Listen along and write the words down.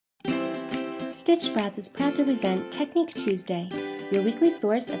Stitch Sprouts is proud to present Technique Tuesday, your weekly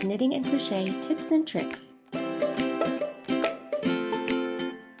source of knitting and crochet tips and tricks.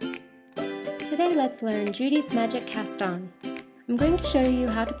 Today let's learn Judy's Magic Cast-On. I'm going to show you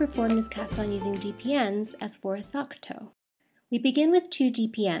how to perform this cast-on using DP-ends as for a sock toe. We begin with 2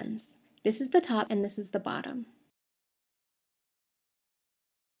 DP-ends. This is the top and this is the bottom.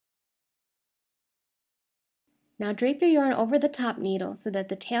 Now drape your yarn over the top needle so that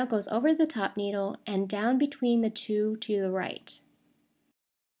the tail goes over the top needle and down between the two to the right.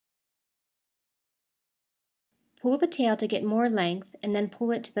 Pull the tail to get more length and then pull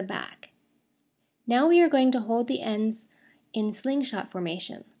it to the back. Now we are going to hold the ends in slingshot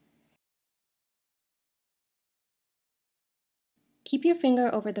formation. Keep your finger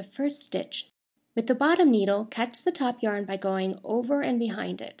over the first stitch. With the bottom needle, catch the top yarn by going over and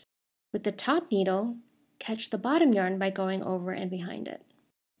behind it. With the top needle, catch the bottom yarn by going over and behind it.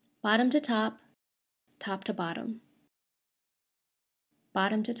 Bottom to top, top to bottom.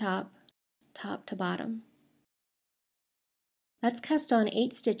 Bottom to top, top to bottom. Let's cast on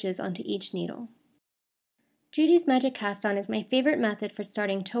 8 stitches onto each needle. Judy's Magic Cast-On is my favorite method for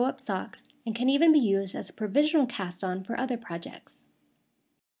starting toe-up socks and can even be used as a provisional cast-on for other projects.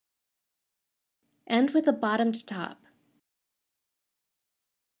 End with the bottom to top.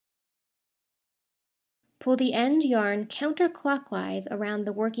 Pull the end yarn counterclockwise around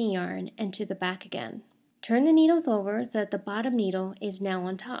the working yarn and to the back again. Turn the needles over so that the bottom needle is now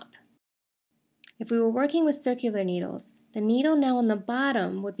on top. If we were working with circular needles, the needle now on the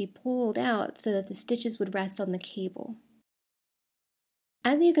bottom would be pulled out so that the stitches would rest on the cable.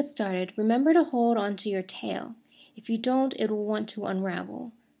 As you get started, remember to hold onto your tail. If you don't, it will want to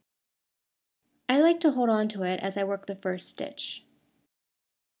unravel. I like to hold on to it as I work the first stitch.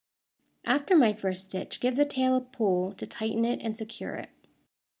 After my first stitch, give the tail a pull to tighten it and secure it.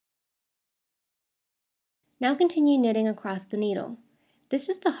 Now continue knitting across the needle. This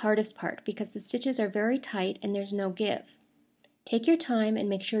is the hardest part because the stitches are very tight and there's no give. Take your time and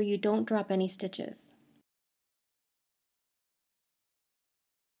make sure you don't drop any stitches.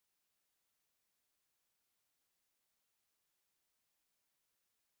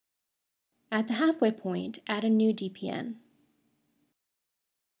 At the halfway point, add a new DP-end.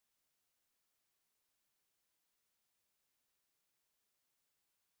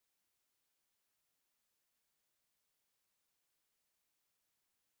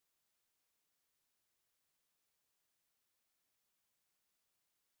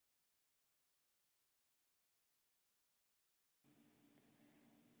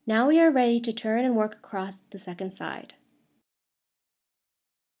 Now we are ready to turn and work across the second side.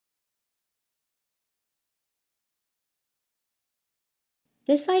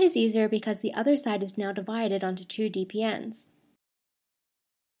 This side is easier because the other side is now divided onto 2 DP-ends.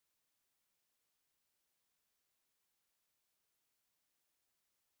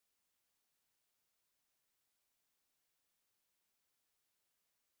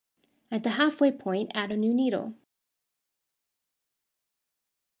 At the halfway point, add a new needle.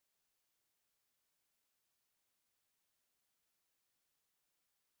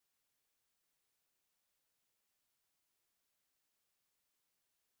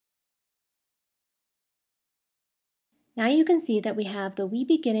 Now you can see that we have the wee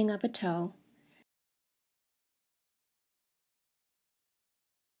beginning of a toe,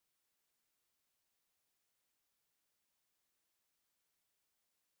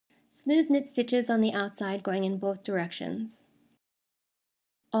 smooth knit stitches on the outside going in both directions.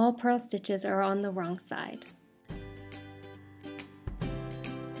 All purl stitches are on the wrong side.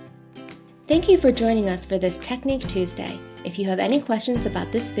 Thank you for joining us for this Technique Tuesday. If you have any questions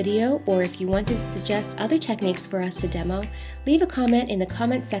about this video or if you want to suggest other techniques for us to demo, leave a comment in the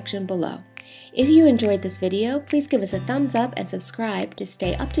comment section below. If you enjoyed this video, please give us a thumbs up and subscribe to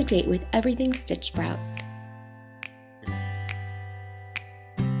stay up to date with everything Stitch Sprouts.